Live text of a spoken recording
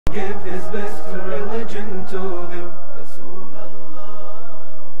give his best religion to them.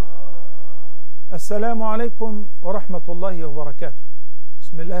 السلام عليكم ورحمة الله وبركاته.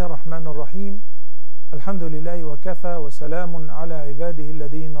 بسم الله الرحمن الرحيم. الحمد لله وكفى وسلام على عباده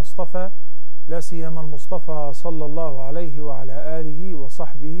الذين اصطفى لا سيما المصطفى صلى الله عليه وعلى آله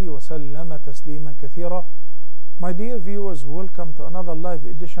وصحبه وسلم تسليما كثيرا. My dear viewers, welcome to another live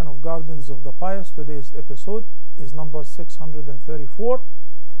edition of Gardens of the Pious. Today's episode is number 634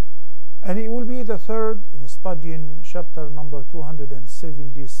 and it will be the third in studying chapter number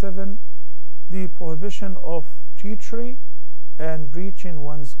 277, the prohibition of treachery and breaching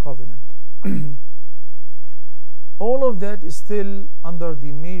one's covenant. All of that is still under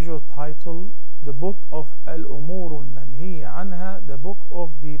the major title, the book of Al-Umur al-Manhiya Anha, the book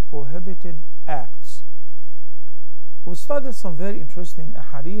of the prohibited acts. We studied some very interesting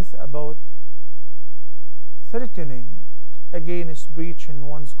hadith about threatening against breaching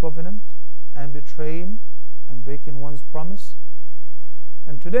one's covenant and betraying and breaking one's promise.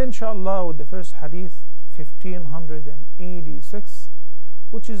 And today, inshallah, with the first hadith 1586,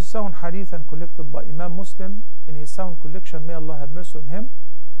 which is a sound hadith and collected by Imam Muslim in his sound collection, may Allah have mercy on him,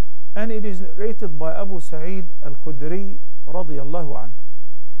 and it is narrated by Abu Sa'id al-Khudri radiyallahu anhu.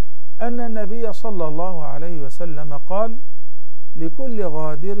 أن النبي صلى الله عليه وسلم قال: لكل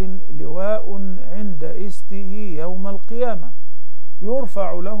غادر لواء عند إسته يوم القيامة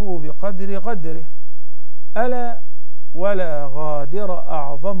يرفع له بقدر غدره ألا ولا غادر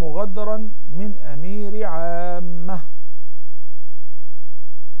أعظم غدرا من أمير عامة.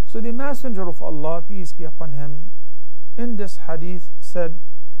 So the Messenger of Allah, peace be upon him, in this hadith said,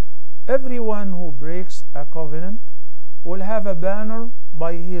 everyone who breaks a covenant will have a banner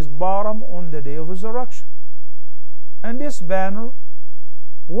by his bottom on the day of resurrection, and this banner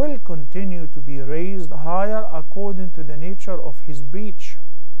will continue to be raised higher according to the nature of his breach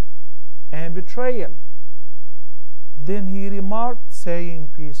and betrayal. Then he remarked, saying,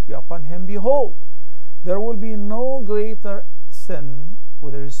 peace be upon him, behold, there will be no greater sin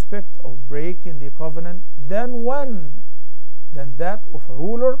with respect of breaking the covenant than that of a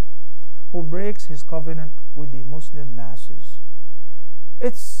ruler who breaks his covenant with the Muslim masses.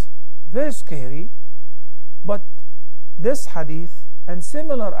 It's very scary, but this hadith and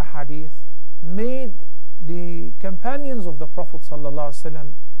similar hadith made the companions of the Prophet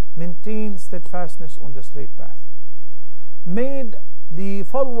ﷺ maintain steadfastness on the straight path, made the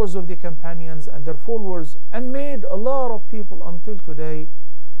followers of the companions and their followers, and made a lot of people until today,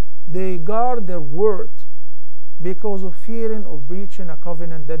 they guard their word because of fearing of breaching a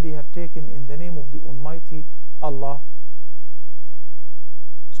covenant that they have taken in the name of the Almighty Allah.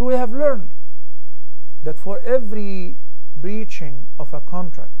 So we have learned that for every breaching of a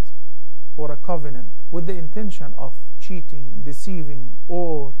contract or a covenant with the intention of cheating, deceiving,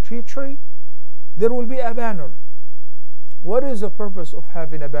 or treachery, there will be a banner. What is the purpose of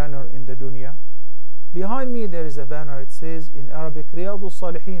having a banner in the dunya? Behind me there is a banner. It says in Arabic, Riyadus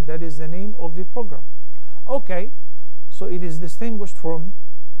Salihin. That is the name of the program. Okay, so it is distinguished from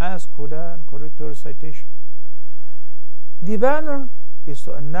Ask Huda and correct recitation. The banner is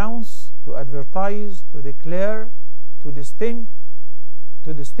to announce, to advertise, to declare, to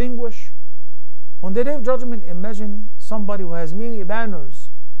distinguish. On the Day of Judgment, imagine somebody who has many banners.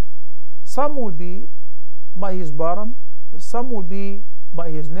 Some will be by his bottom, some will be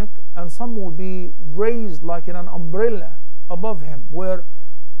by his neck, and some will be raised like in an umbrella above him, where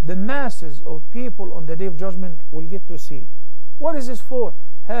the masses of people on the Day of Judgment will get to see. What is this for?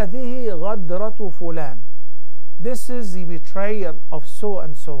 هذه غدرة فلان. This is the betrayal of so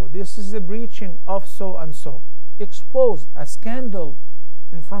and so. This is the breaching of so and so. Exposed, a scandal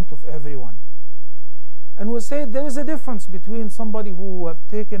in front of everyone. And we say there is a difference between somebody who have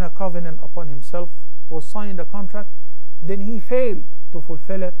taken a covenant upon himself or signed a contract, then he failed to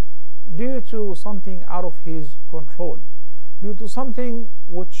fulfill it due to something out of his control, due to something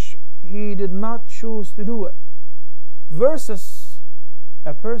which he did not choose to do it, versus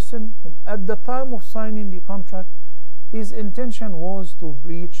a person whom at the time of signing the contract, his intention was to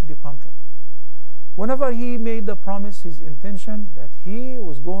breach the contract. Whenever he made the promise, his intention that he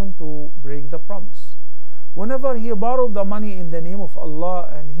was going to break the promise. Whenever he borrowed the money in the name of Allah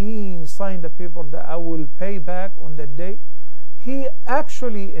and he signed the paper that I will pay back on that date, he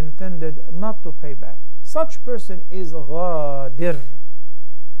actually intended not to pay back. Such person is ghadir.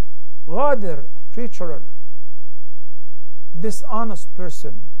 Ghadir, treacherer, dishonest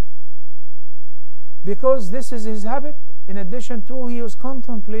person. Because this is his habit. In addition to, he was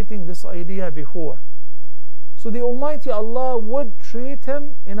contemplating this idea before. So the Almighty Allah would treat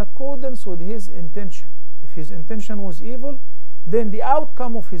him in accordance with his intention. If his intention was evil, then the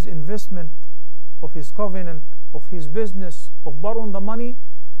outcome of his investment, of his covenant, of his business, of borrowing the money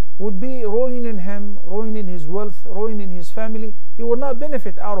would be ruining him, ruining his wealth, ruining his family. He will not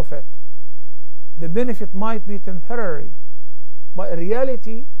benefit out of it. The benefit might be temporary, but in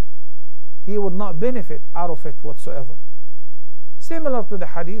reality, he would not benefit out of it whatsoever. Similar to the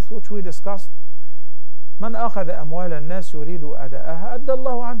hadith which we discussed, من أخذ أموال الناس يريد أداءها أدى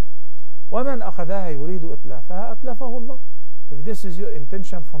الله عنه ومن أخذها يريد إتلافها أتلفه الله. If this is your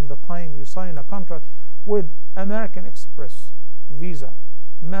intention from the time you sign a contract with American Express, Visa,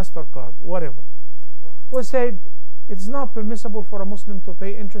 MasterCard, whatever, we said it's not permissible for a Muslim to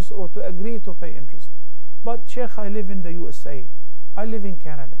pay interest or to agree to pay interest. But Sheikh, I live in the USA, I live in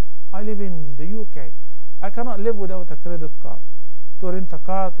Canada, I live in the UK, I cannot live without a credit card. To rent a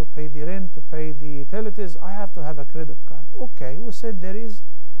car, to pay the rent, to pay the utilities, I have to have a credit card. Okay, we said there is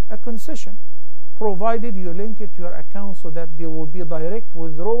a concession, provided you link it to your account so that there will be direct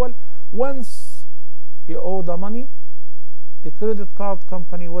withdrawal. Once you owe the money, the credit card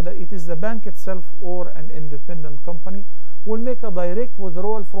company, whether it is the bank itself or an independent company, will make a direct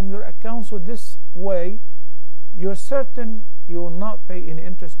withdrawal from your account. So this way, you're certain you will not pay any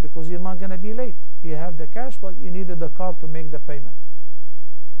interest because you're not going to be late. You have the cash, but you needed the card to make the payment.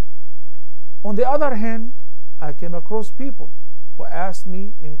 On the other hand, I came across people who asked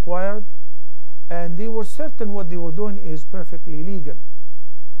me, inquired, and they were certain what they were doing is perfectly legal.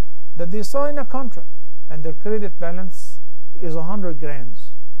 That they sign a contract and their credit balance is 100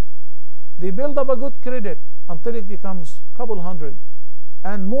 grands. They build up a good credit until it becomes a couple hundred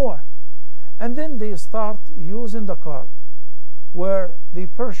and more. And then they start using the card where they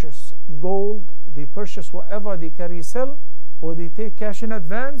purchase gold, they purchase whatever they can resell, or they take cash in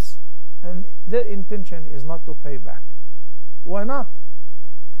advance, and their intention is not to pay back. Why not?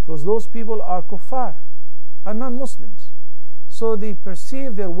 Because those people are kuffar, are non-Muslims. So they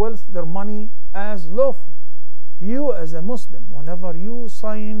perceive their wealth, their money as lawful. You as a Muslim, whenever you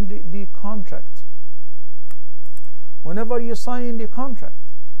sign the contract,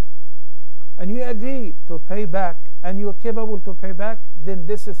 and you agree to pay back and you're capable to pay back, then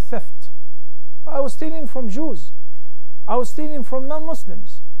this is theft. I was stealing from Jews, I was stealing from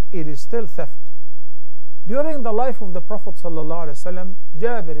non-Muslims. It is still theft. During the life of the Prophet ﷺ,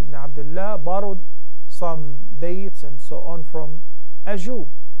 Jabir ibn Abdullah borrowed some dates and so on from a Jew.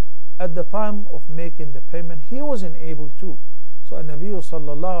 At the time of making the payment, he wasn't able to. So Nabi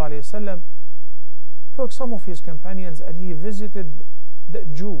ﷺ took some of his companions and he visited the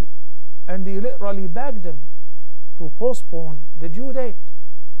Jew, and he literally begged him to postpone the due date.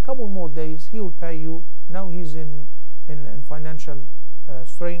 Couple more days, he will pay you. Now he's in financial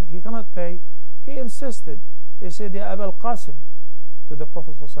strain, he cannot pay. He insisted. He said, Ya Abul Qasim, to the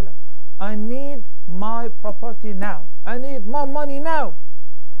Prophet ﷺ, I need my property now, I need my money now,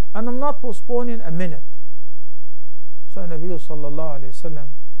 and I'm not postponing a minute. So Nabi sallallahu alayhi wasallam,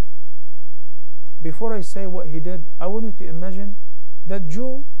 before I say what he did, I want you to imagine that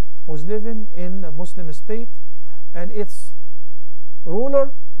Jew was living in a Muslim state, and its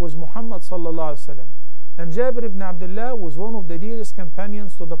ruler was Muhammad sallallahu alayhi wasallam. And Jabir ibn Abdullah was one of the dearest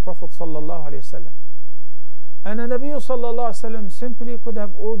companions to the Prophet sallallahu alayhi wasallam. And the Nabi sallallahu alayhi wasallam simply could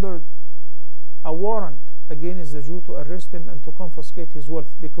have ordered a warrant against the Jew to arrest him and to confiscate his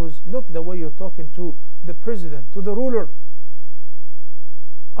wealth, because look the way you're talking to the president, to the ruler.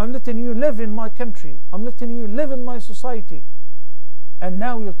 I'm letting you live in my country, I'm letting you live in my society, and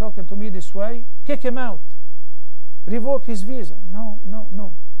now you're talking to me this way. Kick him out, revoke his visa. No, no,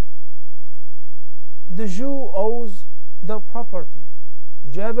 no. The Jew owes the property.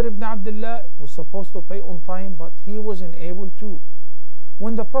 Jabir ibn Abdullah was supposed to pay on time, but he wasn't able to.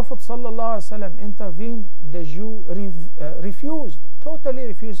 When the Prophet ﷺ intervened, the Jew refused, totally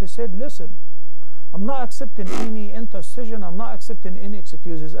refused. He said, listen, I'm not accepting any intercession, I'm not accepting any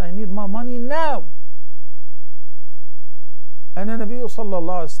excuses, I need my money now. And the Nabi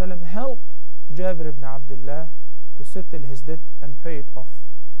ﷺ helped Jabir ibn Abdullah to settle his debt and pay it off.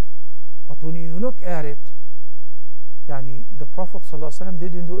 But when you look at it, the Prophet ﷺ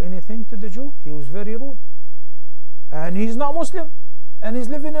didn't do anything to the Jew. He was very rude. And he's not Muslim. And he's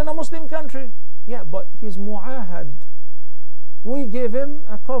living in a Muslim country. Yeah, but he's mu'ahad. We gave him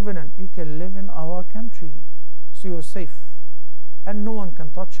a covenant. You can live in our country, so you're safe. And no one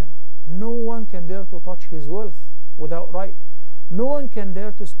can touch him. No one can dare to touch his wealth without right. No one can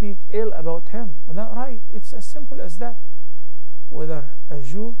dare to speak ill about him without right. It's as simple as that. Whether a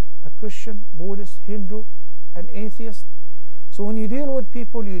Jew, a Christian, Buddhist, Hindu, an atheist. So when you deal with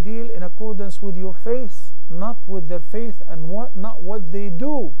people, you deal in accordance with your faith, not with their faith, and not what they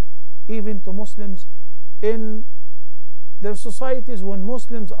do. Even to Muslims in their societies when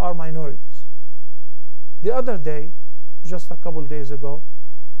Muslims are minorities. The other day, just a couple days ago,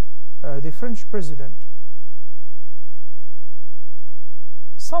 the French president,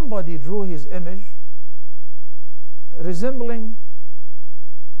 somebody drew his image resembling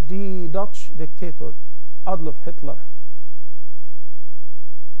the Dutch dictator Adolf Hitler.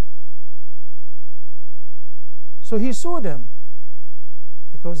 So he sued him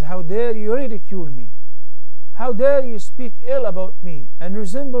because, how dare you ridicule me? How dare you speak ill about me and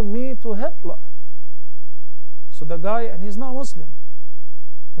resemble me to Hitler? So the guy, and he's not Muslim,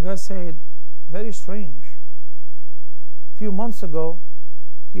 the guy said, very strange. A few months ago,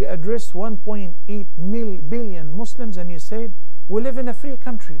 you addressed 1.8 billion Muslims and you said, we live in a free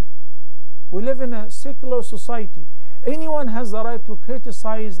country. We live in a secular society. Anyone has the right to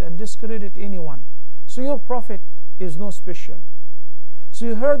criticize and discredit anyone. So your prophet is no special. So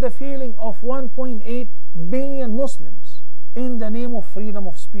you hurt the feeling of 1.8 billion Muslims in the name of freedom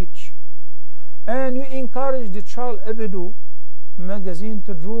of speech. And you encourage the Charlie Hebdo magazine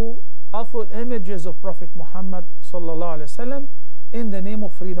to draw awful images of Prophet Muhammad sallallahu alaihi wasallam in the name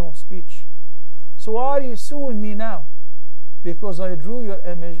of freedom of speech. So why are you suing me now? Because I drew your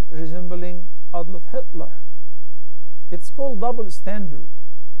image resembling Adolf Hitler. It's called double standard.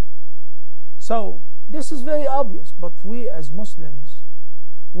 So this is very obvious, but we as Muslims,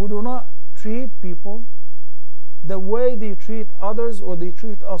 we do not treat people the way they treat others or they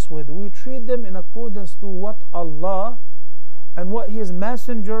treat us with. We treat them in accordance to what Allah and what His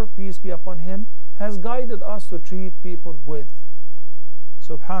Messenger, peace be upon him, has guided us to treat people with.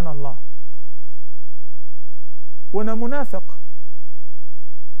 Subhanallah. When a munafiq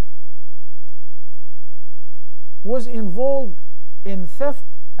was involved in theft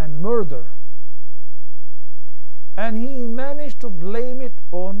and murder, and he managed to blame it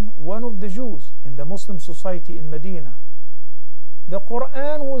on one of the Jews in the Muslim society in Medina, the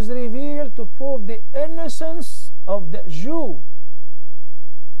Quran was revealed to prove the innocence of the Jew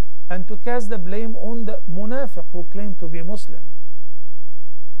and to cast the blame on the munafiq who claimed to be Muslim.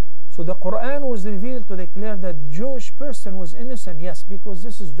 So the Quran was revealed to declare that Jewish person was innocent. Yes, because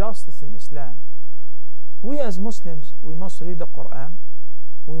this is justice in Islam. We as Muslims, we must read the Quran,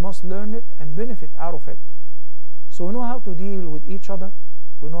 we must learn it and benefit out of it. So we know how to deal with each other,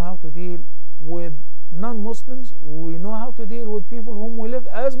 we know how to deal with non-Muslims, we know how to deal with people whom we live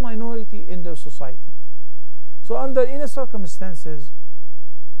as minority in their society. So under any circumstances,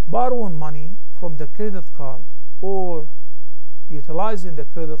 borrowing money from the credit card or utilizing the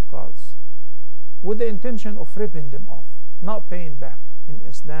credit cards with the intention of ripping them off, not paying back, in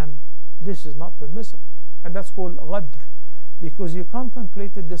Islam, this is not permissible. And that's called ghadr, because you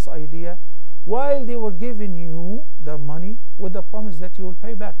contemplated this idea while they were giving you the money with the promise that you will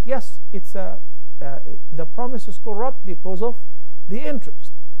pay back. Yes, it's the promise is corrupt because of the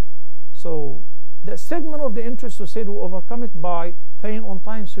interest. So the segment of the interest, you said, will overcome it by paying on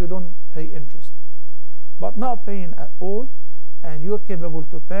time so you don't pay interest. But not paying at all and you're capable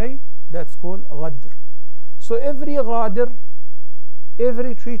to pay, that's called ghadr. So every ghadir,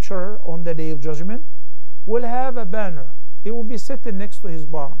 every treacher on the Day of Judgment will have a banner. It will be sitting next to his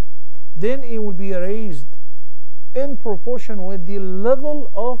bottom. Then it will be raised in proportion with the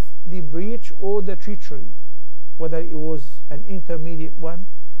level of the breach or the treachery, whether it was an intermediate one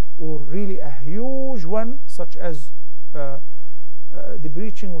or really a huge one, such as the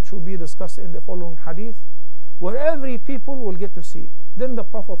breaching, which will be discussed in the following hadith, where every people will get to see it. Then the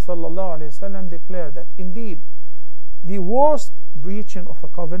Prophet ﷺ declared that indeed the worst breaching of a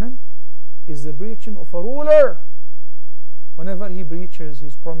covenant is the breaching of a ruler whenever he breaches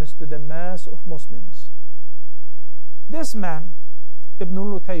his promise to the mass of Muslims. This man, Ibn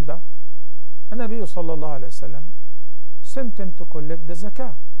Lutayba, the Nabi ﷺ sent him to collect the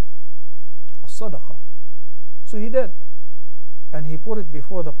zakah, as-sadaqah. So he did, and he put it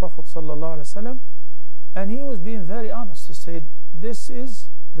before the Prophet ﷺ, and he was being very honest. He said, this is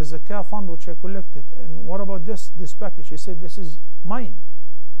the zakah fund which I collected, and what about this package? He said, this is mine,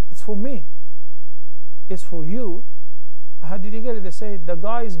 it's for me, it's for you. How did you get it? They said, the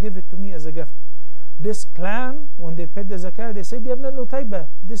guys give it to me as a gift. This clan, when they paid the zakah, they said, Ibn Lutayba,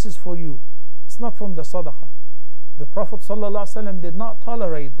 this is for you, it's not from the sadaqah. The Prophet ﷺ did not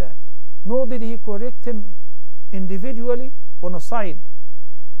tolerate that, nor did he correct him individually on a side.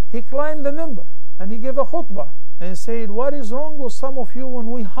 He climbed the minbar and he gave a khutbah and said, what is wrong with some of you when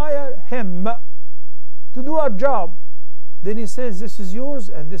we hire him to do a job? Then he says, this is yours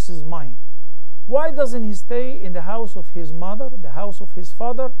and this is mine. Why doesn't he stay in the house of his mother, the house of his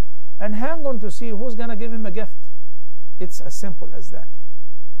father, and hang on to see who's going to give him a gift? It's as simple as that.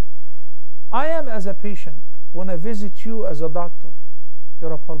 I am as a patient when I visit you as a doctor.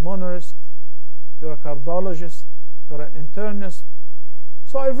 You're a pulmonologist, you're a cardiologist, you're an internist.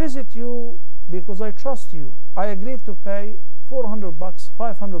 So I visit you because I trust you. I agreed to pay $400,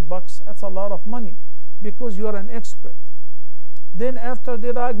 $500. That's a lot of money because you're an expert. Then after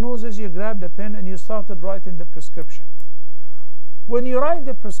the diagnosis, you grab the pen and you started writing the prescription. When you write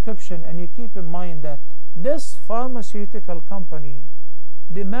the prescription and you keep in mind that this pharmaceutical company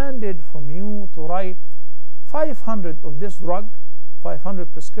demanded from you to write 500 of this drug,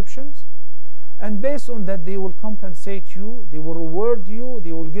 500 prescriptions, and based on that they will compensate you, they will reward you,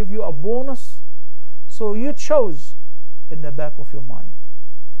 they will give you a bonus. So you chose in the back of your mind,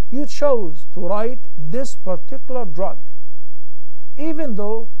 you chose to write this particular drug, even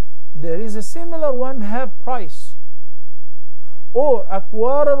though there is a similar one half price or a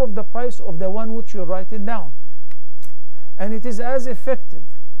quarter of the price of the one which you're writing down, and it is as effective.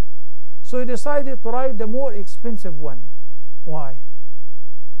 So you decided to write the more expensive one. Why?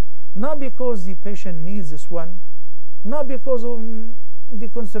 Not because the patient needs this one, not because of the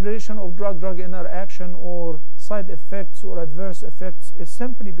consideration of drug-drug interaction or side effects or adverse effects. It's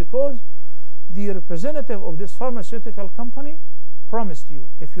simply because the representative of this pharmaceutical company promised you,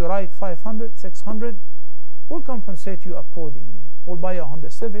 if you write 500, 600, we'll compensate you accordingly. We'll buy a Honda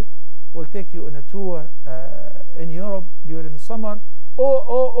Civic, we'll take you on a tour in Europe during the summer,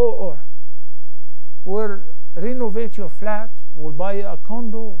 or we'll renovate your flat, we'll buy a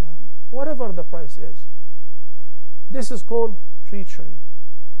condo, whatever the price is. This is called treachery.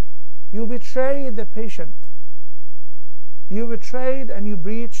 You betray the patient. You betrayed and you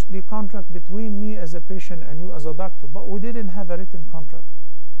breached the contract between me as a patient and you as a doctor, but we didn't have a written contract.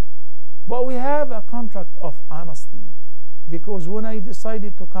 But we have a contract of honesty, because when I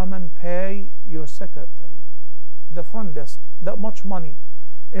decided to come and pay your secretary, the front desk, that much money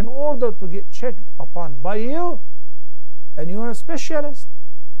in order to get checked upon by you, and you're a specialist,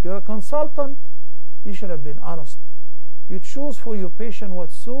 you're a consultant, you should have been honest. You choose for your patient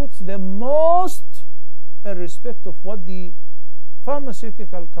what suits them most, irrespective of what the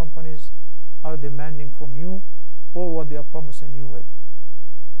pharmaceutical companies are demanding from you or what they are promising you with.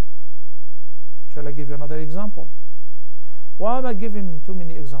 Shall I give you another example? Why am I giving too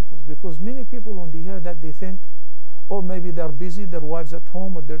many examples? Because many people, when they hear that, they think, or maybe they're busy, their wives at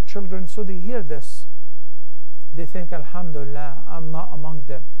home or their children, so they hear this. They think, Alhamdulillah, I'm not among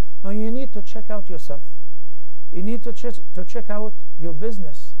them. Now you need to check out yourself. You need to check out your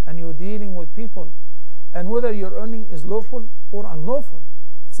business and you're dealing with people, and whether your earning is lawful or unlawful.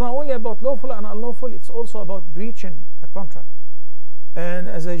 It's not only about lawful and unlawful, it's also about breaching a contract. And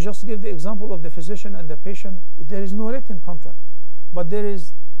as I just gave the example of the physician and the patient, there is no written contract, but there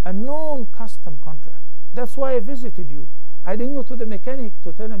is a known custom contract. That's why I visited you. I didn't go to the mechanic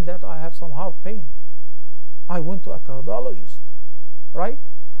to tell him that I have some heart pain. I went to a cardiologist, right?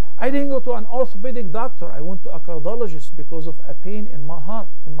 I didn't go to an orthopedic doctor. I went to a cardiologist because of a pain in my heart,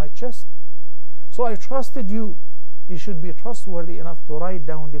 in my chest. So I trusted you. You should be trustworthy enough to write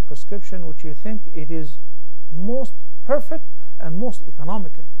down the prescription which you think it is most perfect and most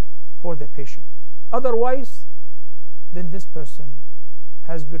economical for the patient. Otherwise, then this person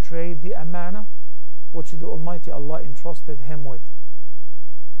has betrayed the amana which the Almighty Allah entrusted him with.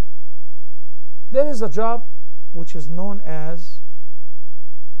 There is a job which is known as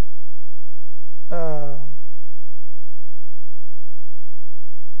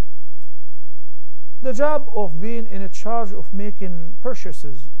the job of being in charge of making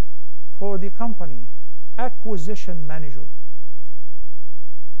purchases for the company, acquisition manager.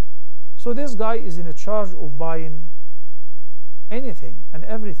 So this guy is in charge of buying anything and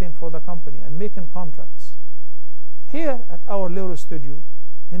everything for the company and making contracts. Here at our little studio,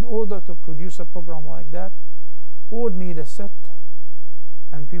 in order to produce a program like that, we would need a set,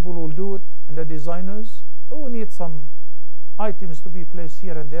 and people will do it, and the designers will need some items to be placed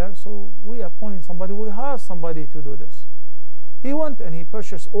here and there, so we appoint somebody, we hire somebody to do this. He went and he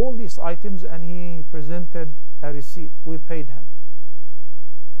purchased all these items and he presented a receipt. We paid him.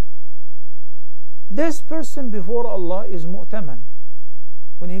 This person before Allah is mu'taman.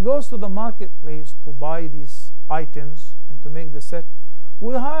 When he goes to the marketplace to buy these items and to make the set,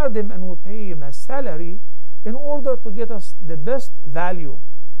 we hire them and we pay him a salary in order to get us the best value,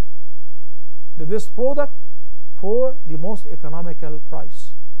 the best product for the most economical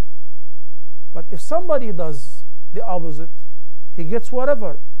price. But if somebody does the opposite, he gets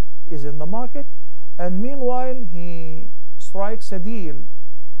whatever is in the market, and meanwhile he strikes a deal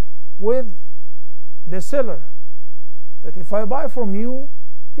with the seller that if I buy from you,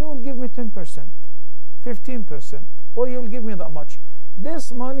 you will give me 10%, 15%, or you will give me that much.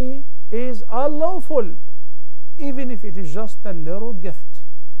 This money is unlawful. even if it is just a little gift,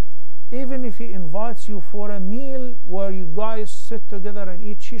 even if he invites you for a meal where you guys sit together and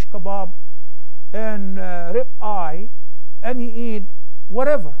eat shish kebab and rib eye, and you eat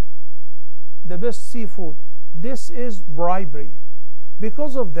whatever, the best seafood, this is bribery.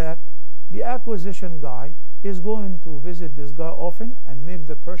 Because of that, the acquisition guy is going to visit this guy often and make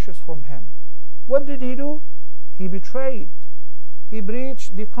the purchase from him. What did he do? He betrayed. He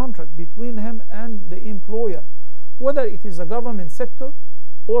breached the contract between him and the employer, whether it is a government sector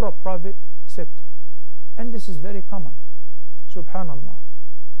or a private sector. And this is very common. Subhanallah.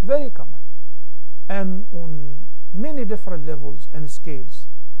 Very common. And on many different levels and scales.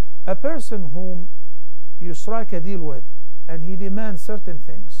 A person whom you strike a deal with and he demands certain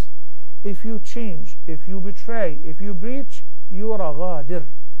things, if you change, if you betray, if you breach, you are a ghadir.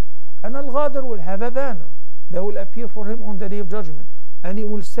 And al-ghadir will have a banner that will appear for him on the day of judgment, and he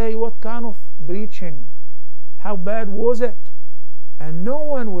will say, what kind of breaching, how bad was it? And no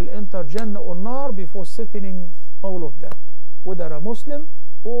one will enter Jannah or Nar before settling all of that, whether a Muslim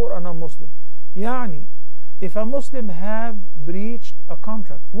or a non-Muslim. Yani, if a Muslim have breached a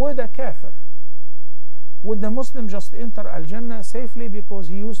contract with a kafir, would the Muslim just enter Al-Jannah safely because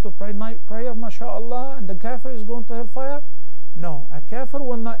he used to pray night prayer, mashallah, and the kafir is going to hellfire? No, a kafir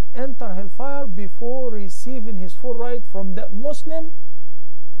will not enter hellfire before receiving his full right from that Muslim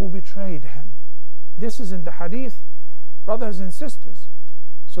who betrayed him. This is in the hadith, brothers and sisters.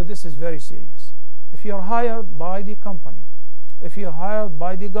 So this is very serious. If you're hired by the company, if you're hired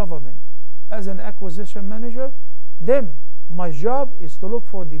by the government as an acquisition manager, then my job is to look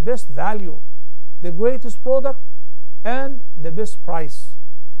for the best value, the greatest product, and the best price.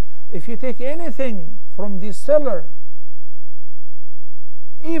 If you take anything from the seller,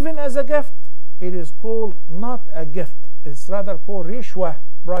 even as a gift, it is called not a gift. It's rather called rishwa,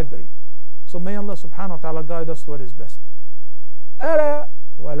 bribery. So may Allah subhanahu wa ta'ala guide us to what is best. ألا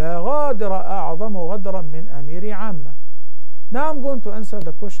ولا غادر أعظم غدرا من أمير عامة. Now I'm going to answer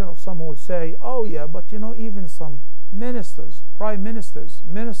the question of some who will say, oh yeah, but you know, even some ministers, prime ministers,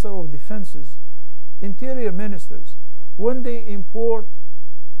 minister of defenses, interior ministers, when they import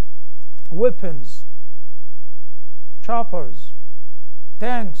weapons, choppers,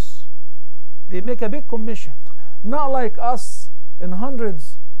 tanks, they make a big commission. Not like us in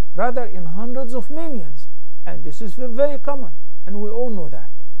hundreds, rather in hundreds of millions. And this is very common, and we all know that.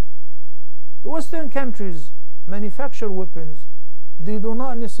 The Western countries manufacture weapons. They do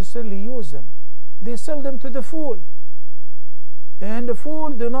not necessarily use them. They sell them to the fool. And the fool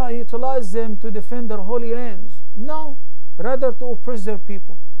do not utilize them to defend their holy lands. No, rather to oppress their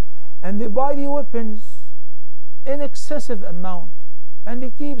people. And they buy the weapons in excessive amount, and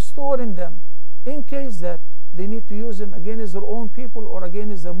they keep storing them in case that they need to use them against their own people or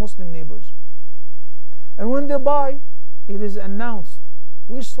against their Muslim neighbors. And when they buy, it is announced,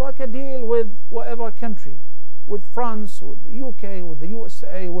 we struck a deal with whatever country, with France, with the UK, with the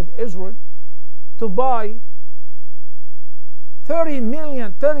USA, with Israel, to buy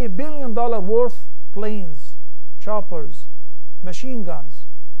 $30 billion worth planes, choppers, machine guns.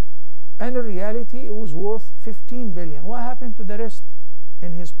 And in reality, it was worth 15 billion. What happened to the rest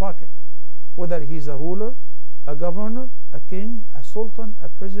in his pocket? Whether he's a ruler, a governor, a king, a sultan, a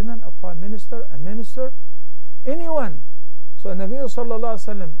president, a prime minister, a minister, anyone. So Nabi sallallahu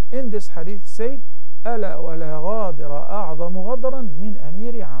alaihi wasallam in this hadith said, ألا ولا غادر أعظم غدرا من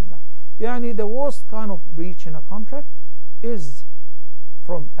أمير عامة. Yani the worst kind of breach in a contract is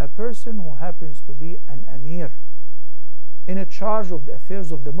from a person who happens to be an emir in a charge of the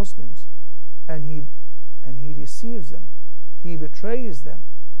affairs of the Muslims, and he deceives them, he betrays them.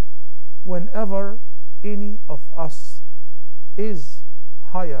 Whenever any of us is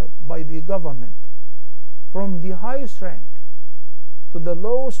hired by the government, from the highest rank to the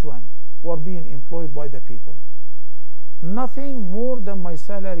lowest one, were being employed by the people, nothing more than my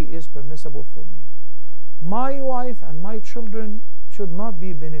salary is permissible for me. My wife and my children should not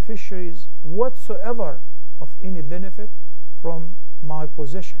be beneficiaries whatsoever of any benefit from my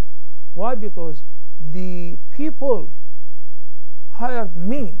position. Why? Because the people hired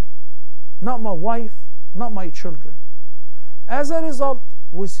me, not my wife, not my children. As a result,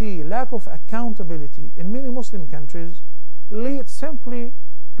 we see lack of accountability in many Muslim countries lead simply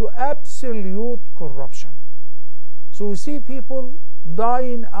to absolute corruption. So we see people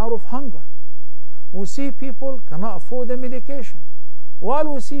dying out of hunger. We see people cannot afford the medication.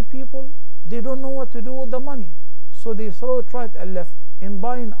 While we see people, they don't know what to do with the money. So they throw it right and left in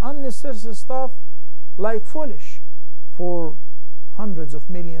buying unnecessary stuff like foolish for hundreds of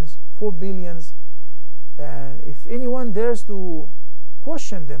millions, for billions. And if anyone dares to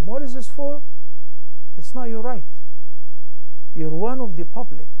question them, what is this for? It's not your right. You're one of the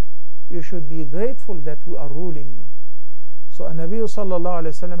public. You should be grateful that we are ruling you. So Nabi sallallahu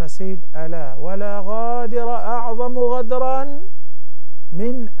alayhi wa sallam said, ألا ولا غادر أعظم غدرا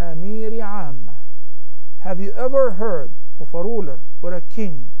من أمير عامة. Have you ever heard of a ruler or a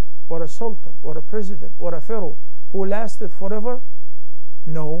king or a sultan or a president or a pharaoh who lasted forever?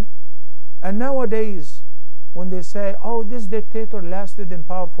 No. And nowadays, when they say, oh, this dictator lasted in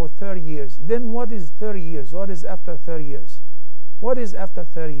power for 30 years, then what is 30 years? What is after 30 years? What is after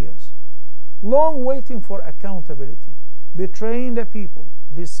 30 years? Long waiting for accountability, betraying the people,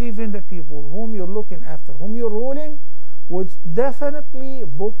 deceiving the people whom you're looking after, whom you're ruling, would definitely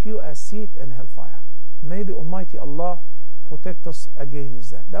book you a seat in hellfire. May the Almighty Allah protect us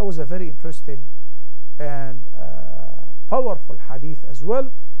against that. That was a very interesting and powerful hadith as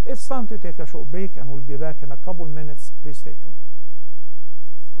well. It's time to take a short break and we'll be back in a couple minutes. Please stay tuned.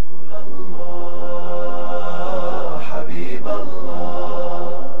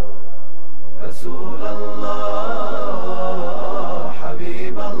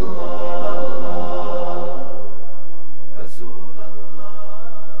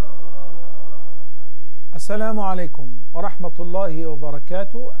 Assalamu alaikum wa rahmatullahi wa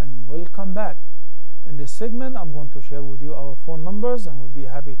barakatuh, and welcome back. In this segment, I'm going to share with you our phone numbers, and we'll be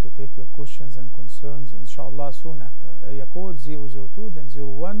happy to take your questions and concerns, inshallah, soon after. Area code 002, then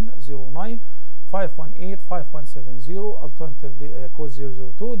 0109 518 5170. Alternatively, area code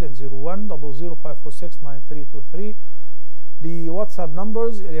 002, then 01 00546 9323. The WhatsApp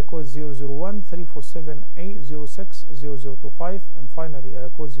numbers, area code 001 347 806 0025, and finally area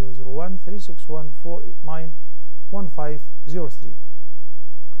code 001 361 489 1503.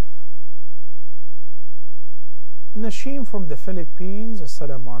 Nashim from the Philippines.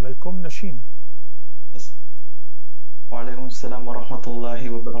 Assalamu alaikum, Nashim. Wa alaikum assalam wa rahmatullahi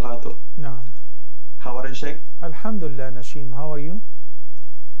wa barakatuh. Naam. How are you, Sheikh? Alhamdulillah, Nashim. How are you?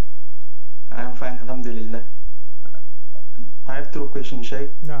 I am fine, alhamdulillah. I have two questions,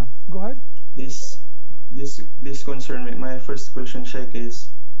 Sheikh. Naam. Go ahead. This concern me. My first question, Sheikh, is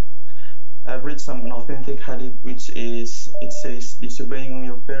I've read some authentic hadith which is, it says disobeying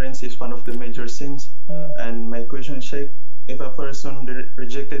your parents is one of the major sins. And my question, Sheikh, if a person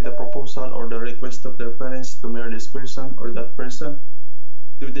rejected the proposal or the request of their parents to marry this person or that person,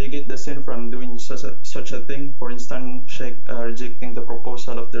 do they get the sin from doing such a thing? For instance, Sheikh, rejecting the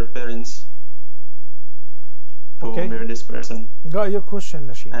proposal of their parents to marry this person. Got your question,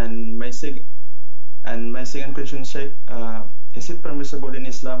 Nashim. And my second question, Sheikh, is it permissible in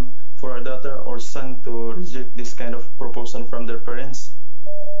Islam for a daughter or son to reject this kind of proposal from their parents?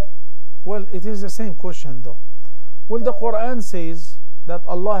 Well, it is the same question though. Well, the Quran says that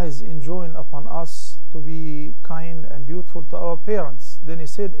Allah is enjoined upon us to be kind and dutiful to our parents. Then he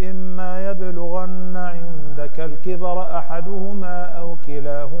said, إِمَّا يَبْلُغَنَّ عِنْدَكَ الْكِبَرَ أَحَدُهُمَا أَوْ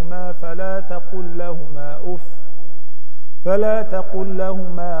كِلَاهُمَا فلا تقل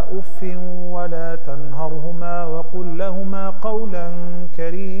لهما أف ولا تنهرهما وقل لهما قولا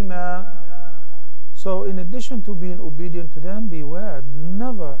كريما. So in addition to being obedient to them, beware,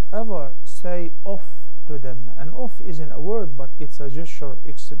 never ever say off to them. And off isn't a word, but it's a gesture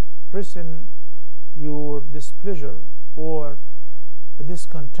expressing your displeasure or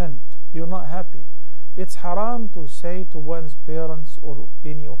discontent. You're not happy. It's haram to say to one's parents or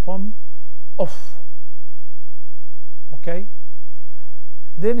any of them, off. Okay?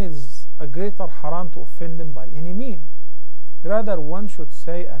 Then it's a greater haram to offend them by any mean. Rather, one should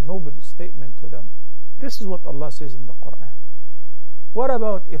say a noble statement to them. This is what Allah says in the Quran. What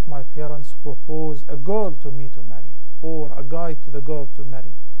about if my parents propose a girl to me to marry, or a guy to the girl to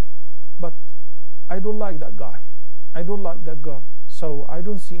marry, but I don't like that guy, I don't like that girl, so I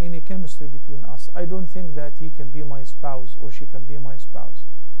don't see any chemistry between us, I don't think that he can be my spouse or she can be my spouse.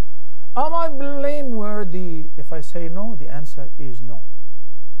 Am I blameworthy if I say no? The answer is no.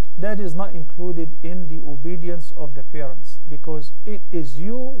 That is not included in the obedience of the parents, because it is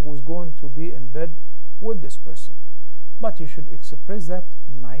you who's going to be in bed with this person. But you should express that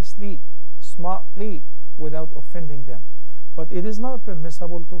nicely, smartly, without offending them. But it is not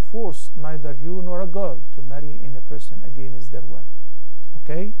permissible to force neither you nor a girl to marry any person against their will.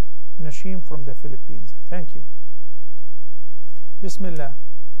 Okay? Nashim from the Philippines. Thank you. Bismillah.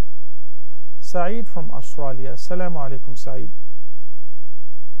 Saeed from Australia. Assalamu alaikum, Saeed.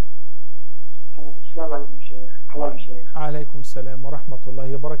 Assalamu alaikum, Sheikh. How are you, Sheikh? Alaikum salam wa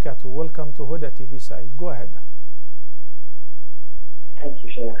rahmatullahi wa barakatuh. Welcome to Huda TV, Saeed. Go ahead. Thank you,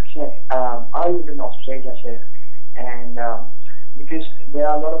 Sheikh. Sheikh, I live in Australia, Sheikh, and because there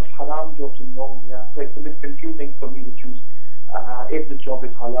are a lot of haram jobs involved here, so it's a bit confusing for me to choose if the job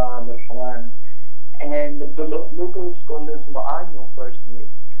is halal or haram. And the local scholars whom I know personally,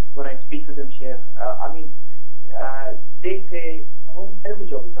 when I speak to them, Sheikh, they say almost every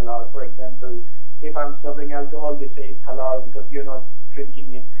job is allowed. For example, if I'm serving alcohol, they say it's halal because you're not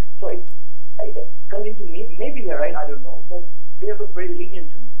drinking it. So according to me, maybe they're right, I don't know, but they look very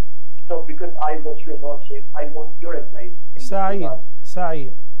lenient to me. So because I watch you a lot, Sheikh, I want your advice.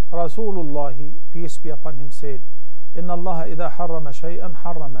 Sa'id, Rasulullah, peace be upon him, said, Inna Allah idha harrama shay'an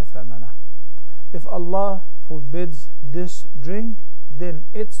harrama thamana. If Allah forbids this drink, then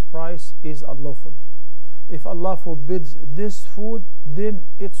its price is unlawful. If Allah forbids this food, then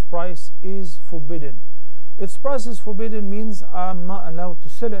its price is forbidden. Its price is forbidden means I'm not allowed to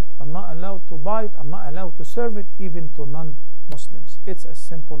sell it, I'm not allowed to buy it, I'm not allowed to serve it even to non-Muslims. It's as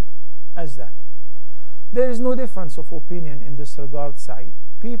simple as that. There is no difference of opinion in this regard, Sa'id.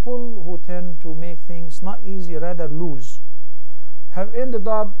 People who tend to make things not easy, rather lose, have ended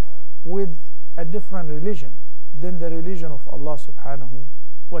up with a different religion than the religion of Allah subhanahu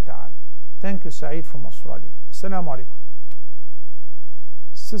wa ta'ala. Thank you, Sa'id from Australia. Assalamu alaikum.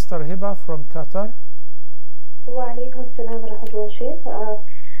 Sister Hiba from Qatar. Wa alaikum assalam wa rahmatullah, Shaykh.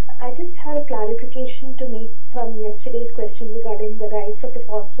 I just had a clarification to make from yesterday's question regarding the rights of the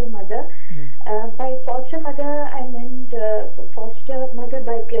foster mother. By foster mother, I meant foster mother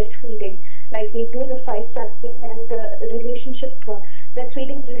by breastfeeding. Like they do the 5 steps and the relationship,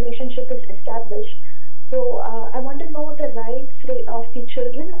 breastfeeding relationship is established. So I want to know the rights of the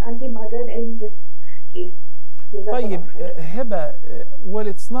children and the mother in this case. طيب, Hiba, well,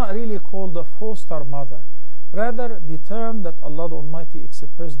 it's not really called a foster mother. Rather, the term that Allah the Almighty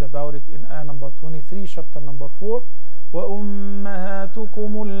expressed about it in ayah number 23, chapter number 4, وَأُمَّهَاتُكُمُ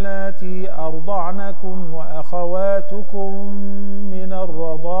اللَّاتِي أَرْضَعْنَكُمْ وَأَخَوَاتُكُمْ مِنَ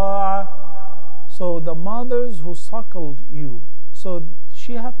الرَّضَاعَةِ. So the mothers who suckled you. So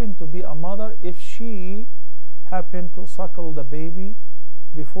she happened to be a mother if she happened to suckle the baby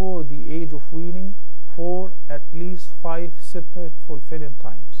before the age of weaning for at least 5 separate fulfilling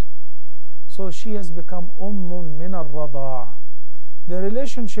times. So she has become ummun min al-rada'. The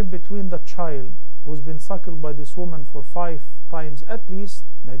relationship between the child who's been suckled by this woman for 5 times at least,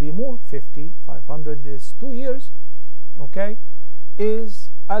 maybe more, 50, 500, this 2 years, okay,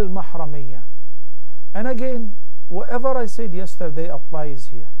 is al-mahramiyya. And again, whatever I said yesterday applies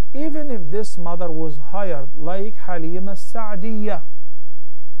here. Even if this mother was hired like Halima Sa'diyya,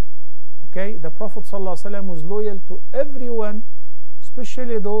 okay, the Prophet ﷺ was loyal to everyone,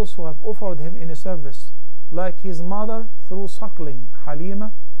 especially those who have offered him any service, like his mother through suckling,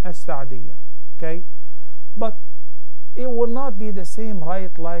 Halima as-Sa'diyya, okay? But it will not be the same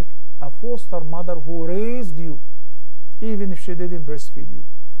right like a foster mother who raised you, even if she didn't breastfeed you,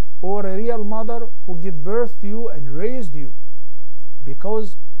 or a real mother who gave birth to you and raised you,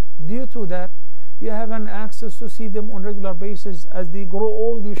 because due to that you have an access to see them on regular basis. As they grow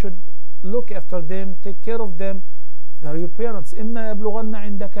old, you should look after them, take care of them. They're your parents. إما يبلغن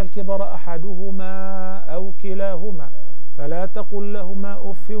عندك الكبر أحدهما أو كلاهما فلا تقل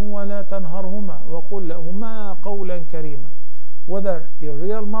لهما أف ولا تنهرهما وقل لهما قولا كريما. Whether your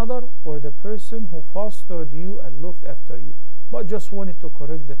real mother or the person who fostered you and looked after you. But just wanted to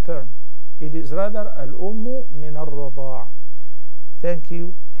correct the term. It is rather al-ummu min al-rada'. Thank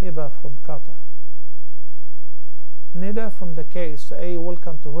you, Hiba from Qatar. Nida from the case. Hey,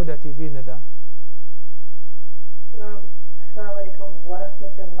 welcome to Huda TV, Nida. Assalamu alaikum wa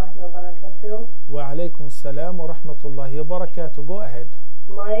rahmatullahi wa barakatuh. Wa alaikum assalam wa rahmatullahi wa barakatuh. Go ahead.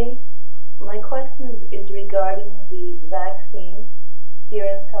 My question is regarding the vaccine. Here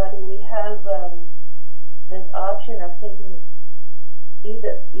in Saudi, we have this option of taking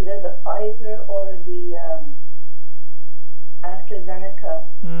either the Pfizer or the AstraZeneca.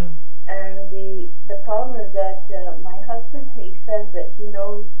 And the problem is that my husband, he says that he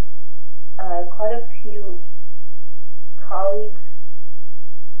knows quite a few colleagues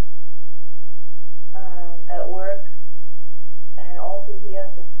at work, and also he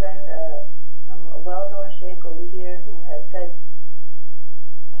has a friend, a well-known sheikh over here, who has said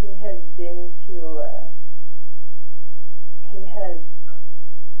he has been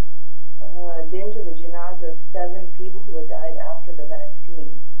to the janazah of 7 people who had died after the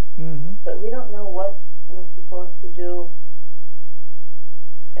vaccine. But we don't know what we're supposed to do,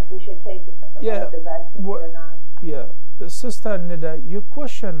 if we should take the vaccine or not. Yeah, Sister Nida, your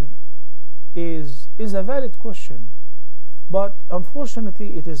question is a valid question, but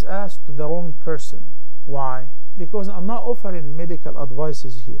unfortunately it is asked to the wrong person. Why? Because I'm not offering medical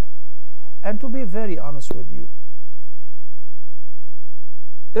advices here. And to be very honest with you,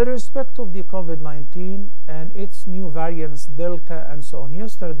 irrespective of the COVID-19 and its new variants, Delta and so on.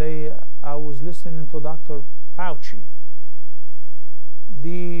 Yesterday, I was listening to Dr. Fauci,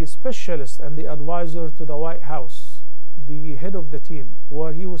 the specialist and the advisor to the White House, the head of the team,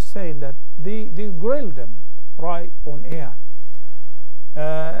 where he was saying that they grilled him right on air,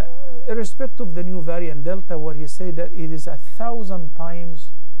 irrespective of the new variant Delta, where he said that it is 1,000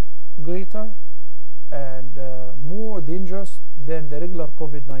 times greater and more dangerous than the regular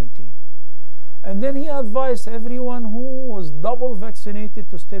COVID-19. And then he advised everyone who was double vaccinated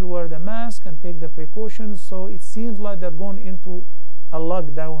to still wear the mask and take the precautions. So it seems like they're going into a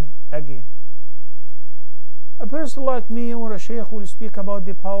lockdown again. A person like me or a sheikh will speak about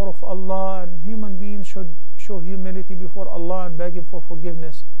the power of Allah, and human beings should show humility before Allah and beg Him for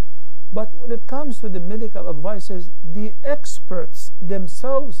forgiveness. But when it comes to the medical advices, the experts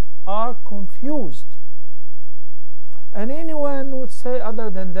themselves are confused. And anyone would say other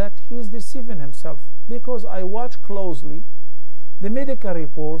than that, he is deceiving himself. Because I watch closely the medical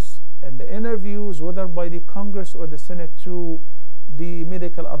reports and the interviews, whether by the Congress or the Senate, to the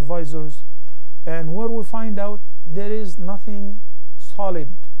medical advisors, and where we find out there is nothing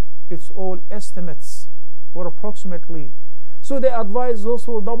solid. It's all estimates or approximately. So they advise those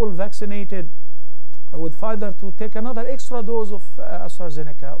who are double vaccinated with Pfizer to take another extra dose of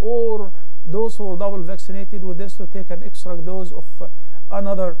AstraZeneca, or those who are double vaccinated with this to take an extra dose of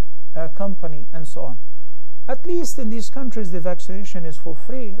another company, and so on. At least in these countries, the vaccination is for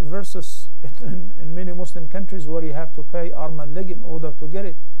free, versus in many Muslim countries where you have to pay arm and leg in order to get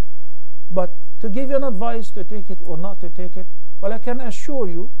it. But to give you an advice to take it or not to take it, well, I can assure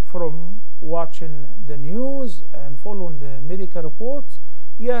you from watching the news and following the medical reports,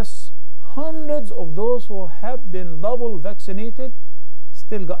 yes, hundreds of those who have been double vaccinated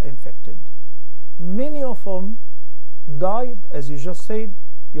still got infected. Many of them died, as you just said.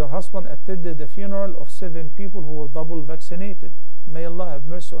 Your husband attended the funeral of 7 people who were double vaccinated. May Allah have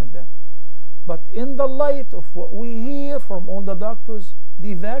mercy on them. But in the light of what we hear from all the doctors,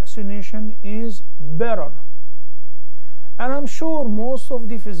 the vaccination is better. And I'm sure most of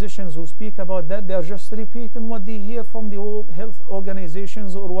the physicians who speak about that, they're just repeating what they hear from the World Health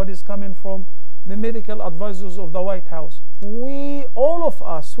Organizations or what is coming from the medical advisors of the White House. All of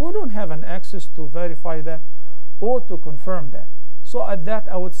us, we don't have an access to verify that or to confirm that. So at that,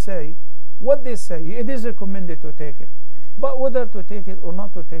 I would say, what they say, it is recommended to take it. But whether to take it or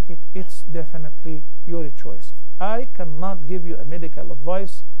not to take it, it's definitely your choice. I cannot give you a medical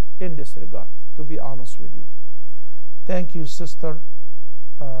advice in this regard, to be honest with you. Thank you, sister.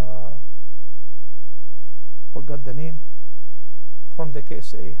 Forgot the name. From the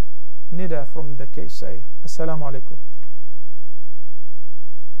KSA. Nida from the KSA. Assalamu alaikum.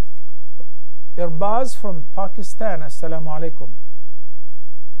 Irbaz from Pakistan. Assalamu alaikum.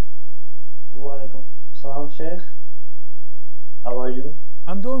 Wa alaikum salam, Sheikh. How are you?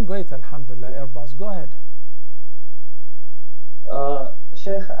 I'm doing great, alhamdulillah. Irbaz, go ahead.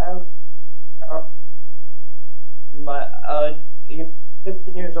 Sheikh, I'm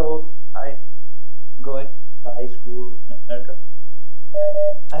 15 years old. I'm going to high school in America.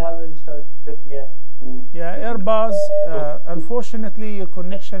 I haven't started yet. Yeah, Irbaz, unfortunately your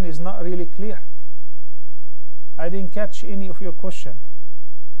connection is not really clear. I didn't catch any of your question.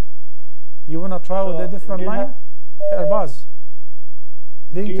 You want to try with a different line? Irbaz,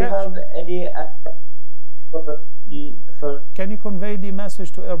 didn't catch. Do you have any Can you convey the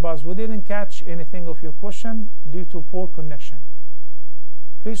message to Irbaz? We didn't catch anything of your question due to poor connection.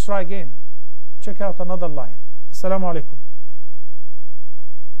 Please try again. Check out another line. Assalamu alaikum.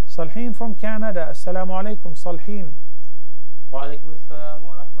 Salhin from Canada. Assalamu alaikum, Salhin. Wa alaikum assalam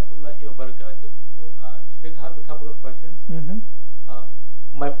wa rahmatullahi wa barakatuh. Sheikh, I have a couple of questions.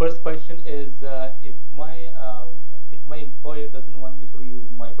 My first question is if my employer doesn't want me to use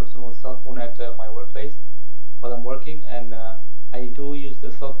my personal cell phone at my workplace while I'm working, and I do use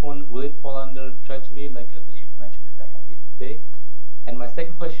the cell phone, will it fall under treachery, like you've mentioned in the hadith today? And my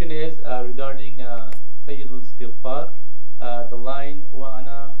second question is regarding Sayyidul Istighfar, the line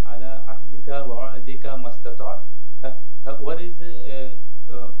وَأَنَا عَلَىٰ عَهْدِكَ وَوَعْدِكَ مَا اسْتَطَعْتُ. What is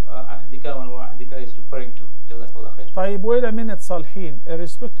عَهْدِكَ وَوَعْدِكَ is referring to? Jazakallah khair. طيب, wait a minute, Salhin. In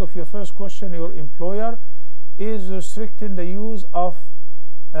respect of your first question, your employer is restricting the use of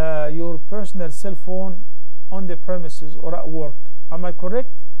your personal cell phone on the premises or at work. Am I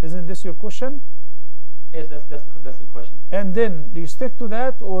correct? Isn't this your question? Yes, that's the question. And then, do you stick to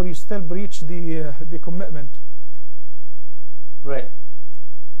that, or you still breach the commitment? Right.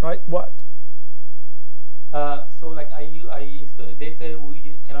 Right. What? So like they say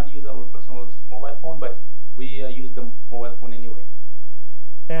we cannot use our personal mobile phone, but we use the mobile phone anyway.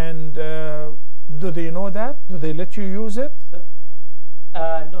 Do they know that? Do they let you use it? So,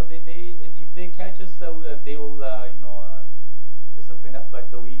 no, if they catch us, they will discipline us, but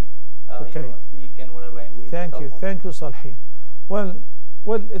we Okay. sneak and whatever. And we Thank you, Salhin. Well,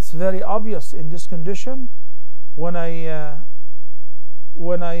 it's very obvious in this condition. When I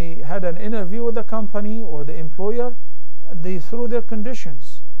had an interview with the company or the employer, they threw their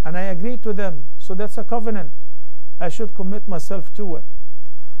conditions, and I agreed to them. So that's a covenant. I should commit myself to it.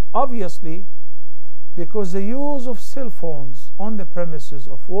 Obviously, because the use of cell phones on the premises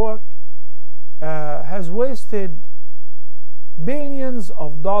of work has wasted billions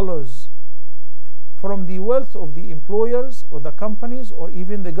of dollars from the wealth of the employers or the companies or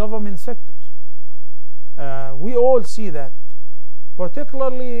even the government sectors. We all see that,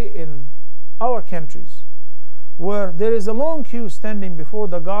 particularly in our countries, where there is a long queue standing before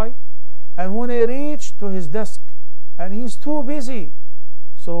the guy, and when I reach to his desk and he's too busy,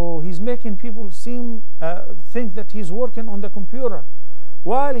 so he's making people think that he's working on the computer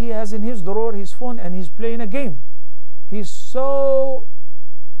while he has in his drawer his phone and he's playing a game. He's so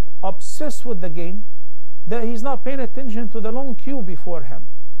obsessed with the game that he's not paying attention to the long queue before him.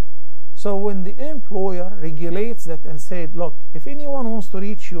 So when the employer regulates that and said, look, if anyone wants to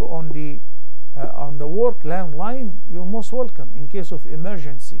reach you on the work landline, you're most welcome in case of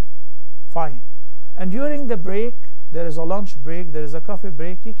emergency. Fine. And during the break, there is a lunch break, there is a coffee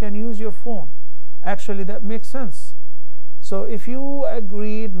break, you can use your phone. Actually, that makes sense. So if you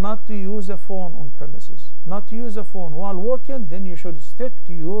agreed not to use a phone on premises, not to use a phone while working, then you should stick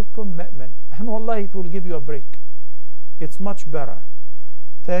to your commitment. And wallahi, it will give you a break. It's much better.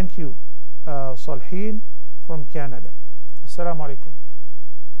 Thank you, Salhin from Canada. Assalamu alaikum.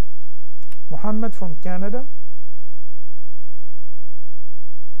 Muhammad from Canada.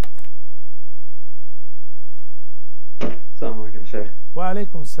 Assalamu alaikum, Sheikh. Wa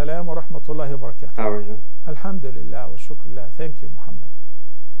alaikum assalam wa rahmatullahi wa barakatuh. How are you? Alhamdulillah wa shukrullah. Thank you, Muhammad.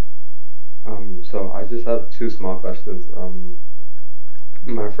 So I just have two small questions.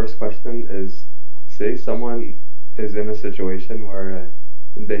 My first question is, say someone is in a situation where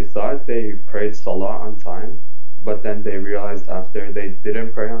they thought they prayed Salah on time, but then they realized after they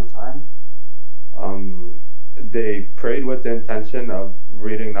didn't pray on time. They prayed with the intention of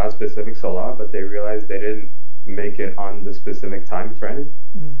reading that specific Salah, but they realized they didn't make it on the specific time frame.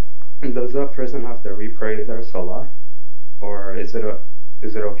 And does that person have to re-pray their Salah, or is it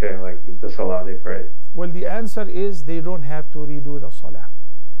okay, like the Salah they prayed? Well, the answer is they don't have to redo the Salah.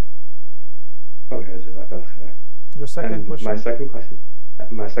 Okay, jazakallah. Your second question.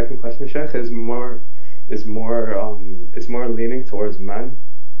 My second question, Sheikh, is more leaning towards men.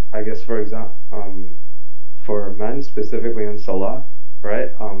 I guess, for example, for men specifically in Salah,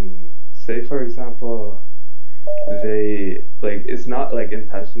 right? Say for example, they it's not like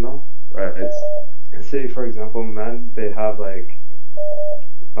intentional, right? It's, say for example, men, they have like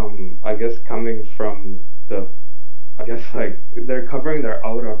I guess coming from they're covering their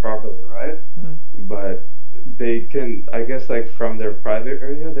aura properly, right? But they can, I guess, like from their private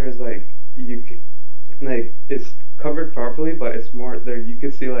area, there's it's covered properly, but it's more there. You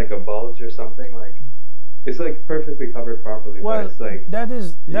could see like a bulge or something. Like it's like perfectly covered properly. Well, but it's like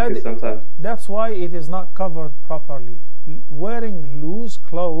that's why it is not covered properly. Wearing loose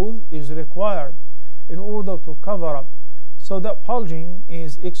clothes is required in order to cover up. So that bulging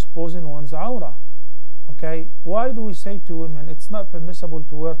is exposing one's aura. Okay, why do we say to women it's not permissible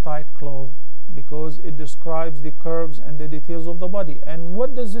to wear tight clothes? Because it describes the curves and the details of the body. And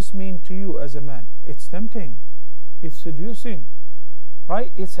what does this mean to you as a man? It's tempting, it's seducing,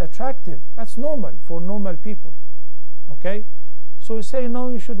 right? It's attractive. That's normal for normal people. Okay, so we say no,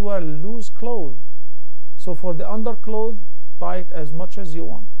 you should wear loose clothes. So for the underclothes, tight as much as you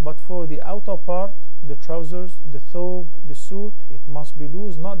want, but for the outer part, the trousers, the thobe, the suit, it must be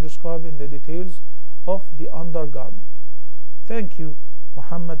loose, not describing the details of the undergarment. Thank you,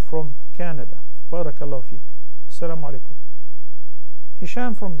 Muhammad from Canada. Barakallahu feek. Assalamu alaikum.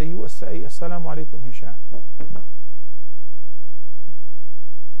 Hisham from the USA. Assalamu alaikum, Hisham.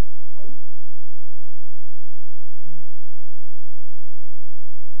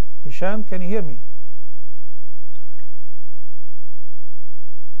 Hisham, can you hear me?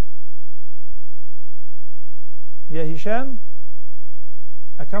 Yeah, Hisham?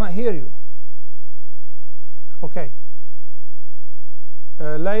 I cannot hear you. Okay.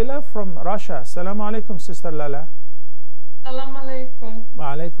 Layla from Russia. Assalamu alaikum, Sister Layla. Assalamu alaikum.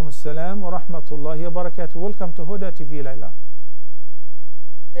 Wa alaikum assalam wa rahmatullahi wa barakatuh. Welcome to Huda TV, Layla.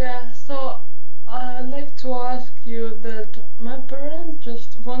 Yeah, so I'd like to ask you that my parents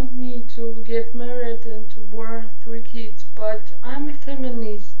just want me to get married and to born 3 kids, but I'm a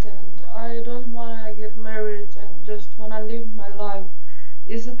feminist and I don't want to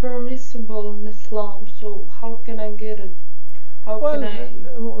Islam. So how can I get it? How can I?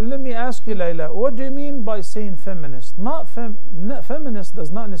 Let me ask you, Layla, what do you mean by saying feminist? Feminist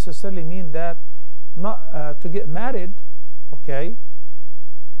does not necessarily mean that not to get married, okay?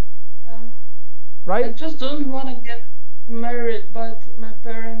 Yeah. Right? I just don't want to get married, but my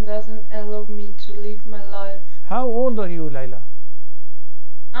parent doesn't allow me to live my life. How old are you, Layla?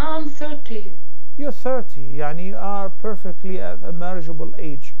 I'm 30. You're 30, yani you are perfectly at a marriageable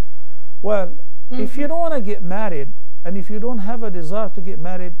age. Well, if you don't want to get married, and if you don't have a desire to get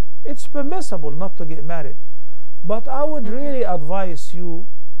married, it's permissible not to get married. But I would really advise you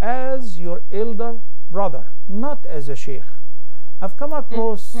as your elder brother, not as a sheikh. I've come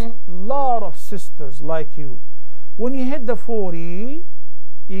across a lot of sisters like you. When you hit the 40,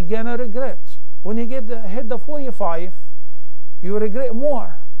 you're gonna regret. When you hit the 45, you regret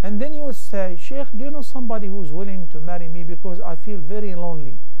more. And then you would say, Sheikh, do you know somebody who's willing to marry me because I feel very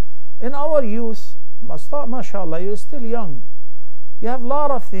lonely? In our youth, mashallah, you're still young. You have a lot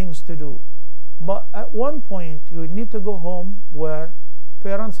of things to do. But at one point, you need to go home where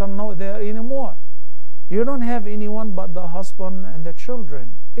parents are not there anymore. You don't have anyone but the husband and the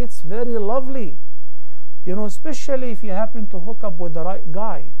children. It's very lovely. You know, especially if you happen to hook up with the right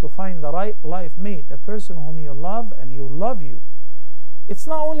guy, to find the right life mate, the person whom you love and he will love you. It's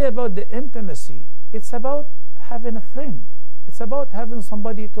not only about the intimacy, it's about having a friend. It's about having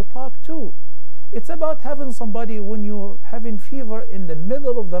somebody to talk to. It's about having somebody when you're having fever in the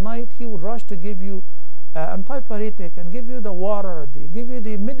middle of the night, he would rush to give you antipyretic and give you the water, give you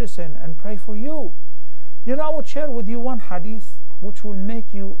the medicine and pray for you. You know, I would share with you one hadith which will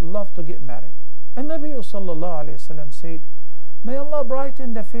make you love to get married. And Nabi sallallahu alayhi wa sallam said, may Allah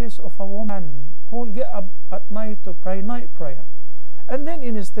brighten the face of a woman who will get up at night to pray night prayer. And then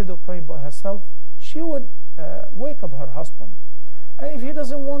instead of praying by herself, she would wake up her husband. And if he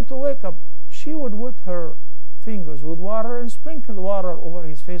doesn't want to wake up, she would wet her fingers with water and sprinkle water over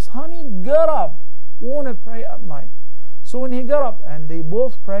his face. Honey, get up. We want to pray at night. So when he got up and they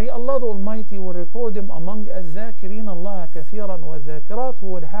both pray, Allah the Almighty will record them among الذاكرين الله كثيرا والذاكرات, who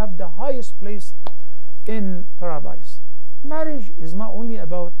would have the highest place in paradise. Marriage is not only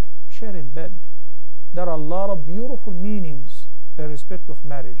about sharing bed. There are a lot of beautiful meanings in respect of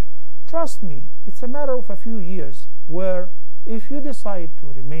marriage. Trust me, it's a matter of a few years where if you decide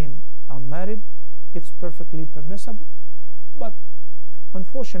to remain unmarried, it's perfectly permissible. But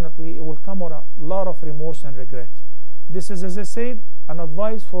unfortunately, it will come with a lot of remorse and regret. This is, as I said, an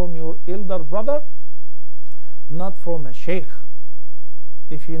advice from your elder brother, not from a sheikh,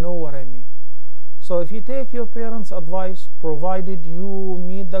 if you know what I mean. So if you take your parents' advice, provided you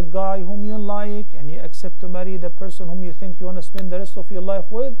meet the guy whom you like and you accept to marry the person whom you think you want to spend the rest of your life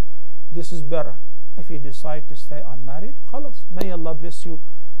with, this is better. If you decide to stay unmarried, khalas, may Allah bless you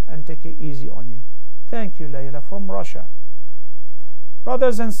and take it easy on you. Thank you, Layla from Russia.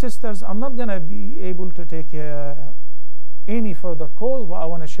 Brothers and sisters, I'm not going to be able to take any further calls, but I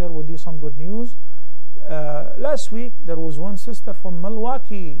want to share with you some good news. Last week, there was one sister from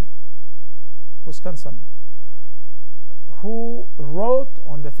Milwaukee, Wisconsin, who wrote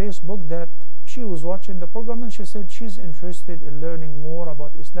on the Facebook that she was watching the program and she said she's interested in learning more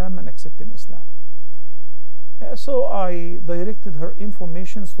about Islam and accepting Islam. So I directed her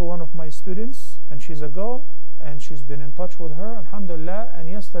information to one of my students, and she's a girl, and she's been in touch with her, alhamdulillah. And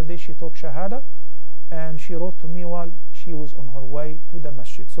yesterday she took Shahada, and she wrote to me while she was on her way to the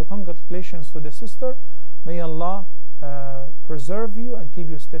masjid. So congratulations to the sister. May Allah preserve you and keep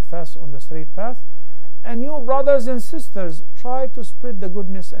you steadfast on the straight path. And you brothers and sisters, try to spread the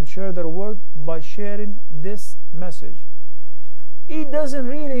goodness and share the word by sharing this message. It doesn't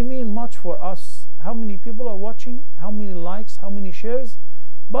really mean much for us, how many people are watching, how many likes, how many shares,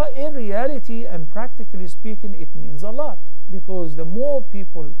 but in reality and practically speaking, it means a lot, because the more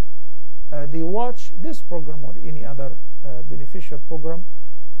people they watch this program or any other beneficial program,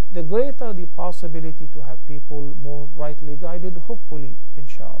 the greater the possibility to have people more rightly guided, hopefully,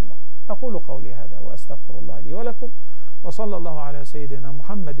 inshallah. أقول قولي هذا وأستغفر الله لي ولكم وصلى الله على سيدنا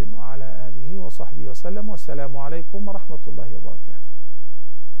محمد وعلى آله وصحبه وسلم والسلام عليكم ورحمة الله وبركاته.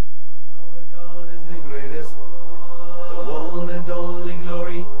 Our God is the greatest, the one and only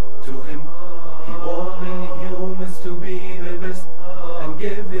glory to Him. He wanted humans to be the best and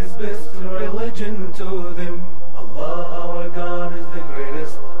give His best religion to them. Allah, our God is the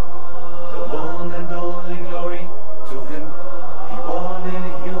greatest, the one and only glory to Him. He wanted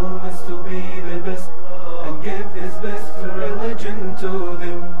humans to be the best and give His best religion to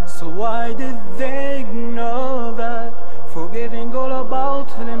them. So why did they ignore that? Forgetting all about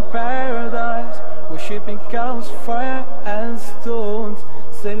it in paradise, worshipping cows, fire and stones,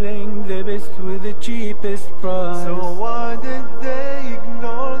 selling the best with the cheapest price. So why did they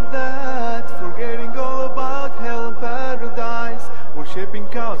ignore that, forgetting all about hell and paradise, worshipping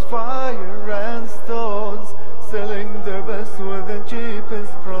cows, fire and stones, selling their best with the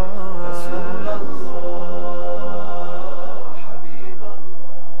cheapest price?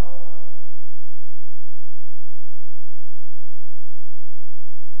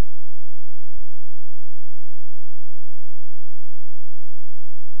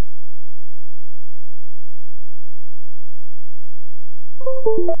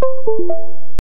 Thank you.